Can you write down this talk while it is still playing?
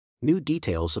New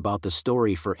details about the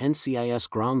story for NCIS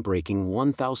groundbreaking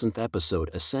 1000th episode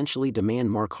essentially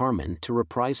demand Mark Harmon to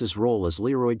reprise his role as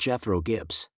Leroy Jethro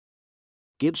Gibbs.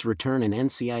 Gibbs' return in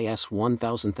NCIS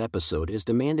 1000th episode is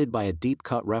demanded by a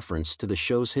deep-cut reference to the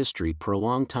show's history per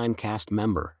longtime cast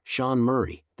member, Sean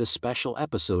Murray. The special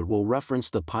episode will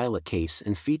reference the pilot case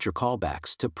and feature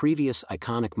callbacks to previous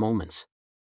iconic moments.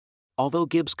 Although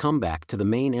Gibbs' comeback to the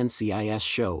main NCIS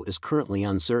show is currently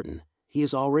uncertain, he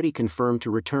is already confirmed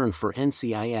to return for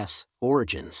NCIS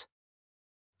Origins.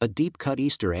 A deep-cut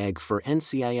Easter egg for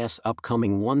NCIS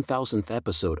upcoming 1000th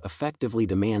episode effectively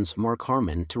demands Mark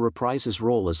Harmon to reprise his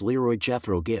role as Leroy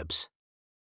Jethro Gibbs.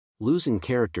 Losing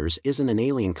characters isn't an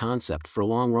alien concept for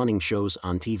long-running shows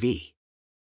on TV.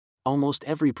 Almost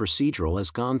every procedural has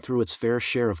gone through its fair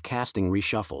share of casting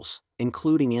reshuffles,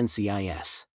 including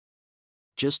NCIS.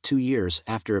 Just 2 years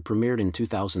after it premiered in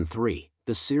 2003,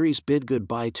 the series bid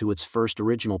goodbye to its first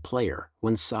original player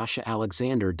when Sasha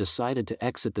Alexander decided to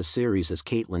exit the series as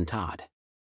Caitlin Todd.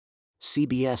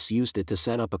 CBS used it to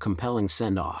set up a compelling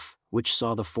send-off, which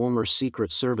saw the former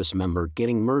Secret Service member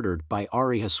getting murdered by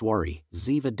Ari Haswari,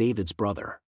 Ziva David's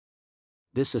brother.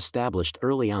 This established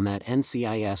early on that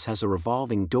NCIS has a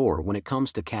revolving door when it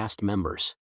comes to cast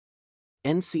members.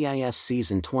 NCIS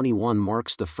Season 21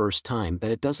 marks the first time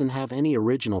that it doesn't have any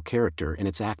original character in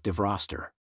its active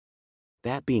roster.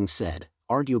 That being said,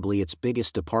 arguably its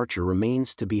biggest departure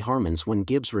remains to be Harmon's when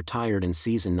Gibbs retired in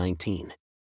Season 19.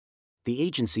 The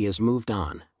agency has moved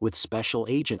on, with Special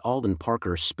Agent Alden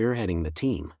Parker spearheading the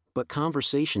team, but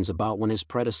conversations about when his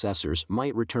predecessors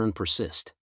might return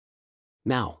persist.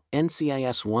 Now,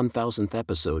 NCIS 1000th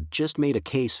episode just made a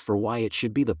case for why it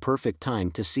should be the perfect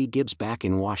time to see Gibbs back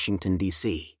in Washington,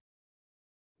 D.C.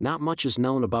 Not much is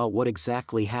known about what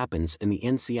exactly happens in the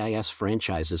NCIS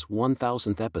franchise's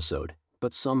 1000th episode,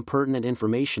 but some pertinent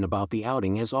information about the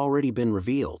outing has already been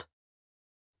revealed.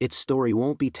 Its story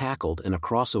won't be tackled in a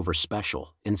crossover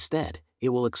special. Instead, it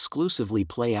will exclusively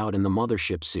play out in the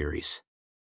Mothership series.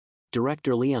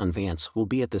 Director Leon Vance will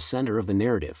be at the center of the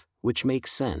narrative, which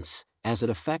makes sense, as it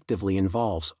effectively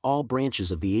involves all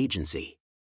branches of the agency.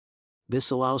 This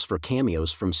allows for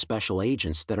cameos from special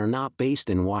agents that are not based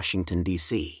in Washington,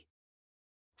 D.C.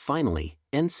 Finally,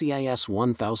 NCIS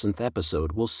 1000th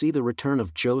episode will see the return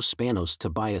of Joe Spanos'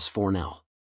 Tobias Fornell.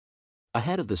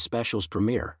 Ahead of the special's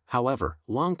premiere, however,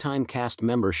 longtime cast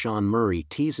member Sean Murray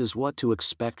teases what to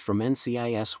expect from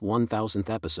NCIS 1000th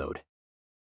episode.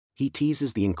 He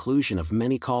teases the inclusion of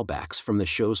many callbacks from the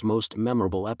show's most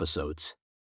memorable episodes.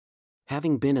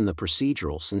 Having been in the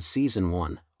procedural since Season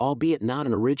 1, albeit not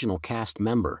an original cast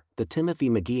member, the Timothy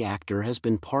McGee actor has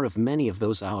been part of many of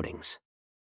those outings.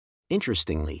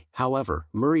 Interestingly, however,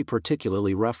 Murray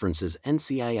particularly references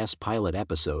NCIS pilot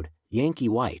episode, Yankee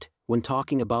White, when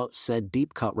talking about said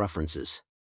deep-cut references.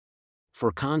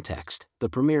 For context, the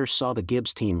premiere saw the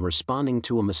Gibbs team responding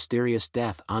to a mysterious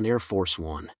death on Air Force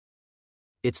One.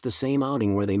 It's the same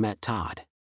outing where they met Todd.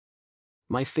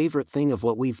 My favorite thing of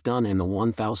what we've done in the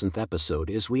 1000th episode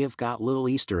is we have got little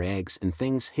Easter eggs and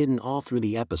things hidden all through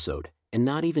the episode, and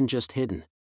not even just hidden.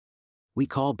 We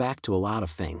call back to a lot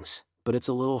of things, but it's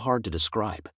a little hard to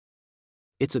describe.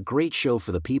 It's a great show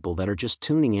for the people that are just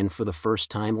tuning in for the first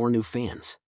time or new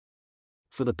fans.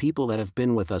 For the people that have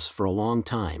been with us for a long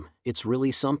time, it's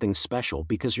really something special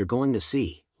because you're going to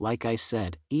see, like I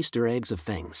said, Easter eggs of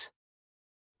things.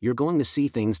 You're going to see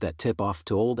things that tip off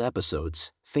to old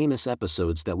episodes, famous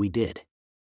episodes that we did.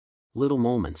 Little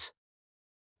moments.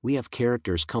 We have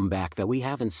characters come back that we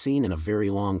haven't seen in a very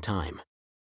long time.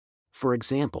 For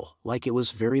example, like it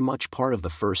was very much part of the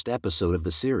first episode of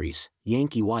the series,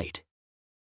 Yankee White.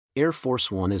 Air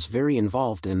Force One is very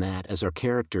involved in that as are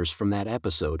characters from that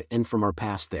episode and from our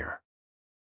past there.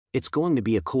 It's going to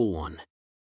be a cool one.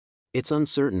 It's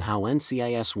uncertain how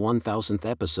NCIS 1000th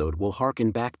episode will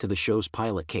harken back to the show's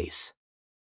pilot case.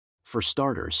 For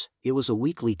starters, it was a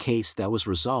weekly case that was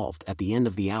resolved at the end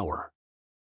of the hour.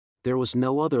 There was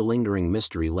no other lingering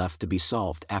mystery left to be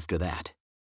solved after that.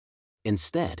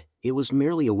 Instead, it was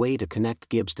merely a way to connect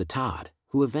Gibbs to Todd,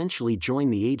 who eventually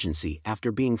joined the agency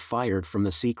after being fired from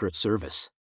the Secret Service.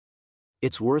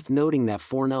 It's worth noting that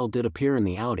Fornell did appear in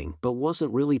the outing but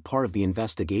wasn't really part of the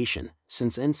investigation,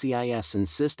 since NCIS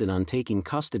insisted on taking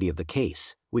custody of the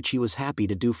case, which he was happy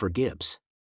to do for Gibbs.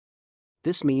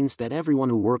 This means that everyone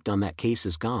who worked on that case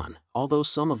is gone, although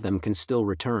some of them can still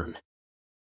return.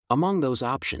 Among those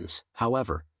options,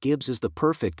 however, Gibbs is the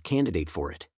perfect candidate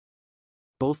for it.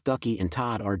 Both Ducky and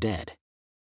Todd are dead.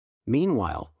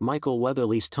 Meanwhile, Michael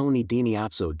Weatherly's Tony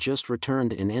D'Iniozzo just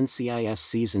returned in NCIS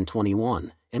Season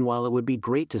 21, and while it would be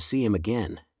great to see him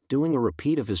again, doing a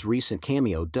repeat of his recent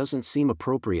cameo doesn't seem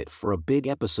appropriate for a big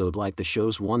episode like the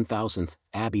show's 1000th.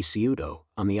 Abby Ciuto,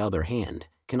 on the other hand,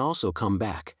 can also come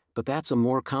back, but that's a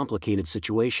more complicated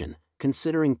situation,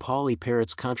 considering Polly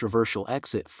Parrott's controversial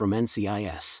exit from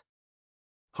NCIS.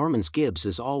 Harmon's Gibbs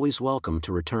is always welcome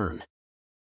to return.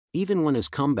 Even when his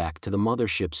comeback to the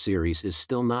Mothership series is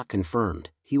still not confirmed,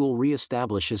 he will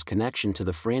re-establish his connection to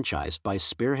the franchise by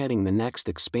spearheading the next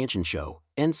expansion show,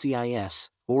 NCIS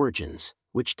Origins,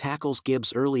 which tackles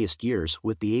Gibbs' earliest years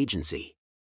with the agency.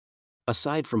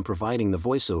 Aside from providing the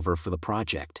voiceover for the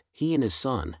project, he and his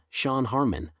son, Sean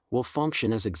Harmon, will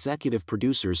function as executive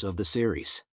producers of the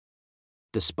series.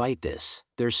 Despite this,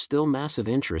 there's still massive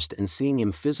interest in seeing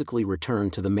him physically return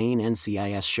to the main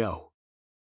NCIS show.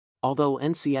 Although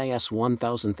NCIS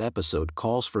 1000th episode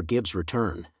calls for Gibbs'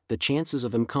 return, the chances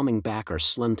of him coming back are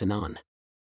slim to none.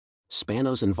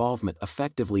 Spano's involvement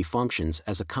effectively functions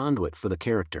as a conduit for the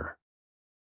character.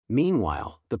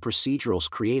 Meanwhile, the procedural's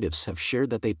creatives have shared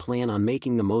that they plan on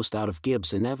making the most out of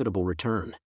Gibbs' inevitable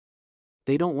return.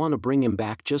 They don't want to bring him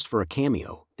back just for a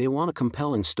cameo, they want a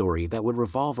compelling story that would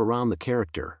revolve around the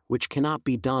character, which cannot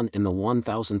be done in the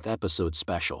 1000th episode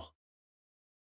special.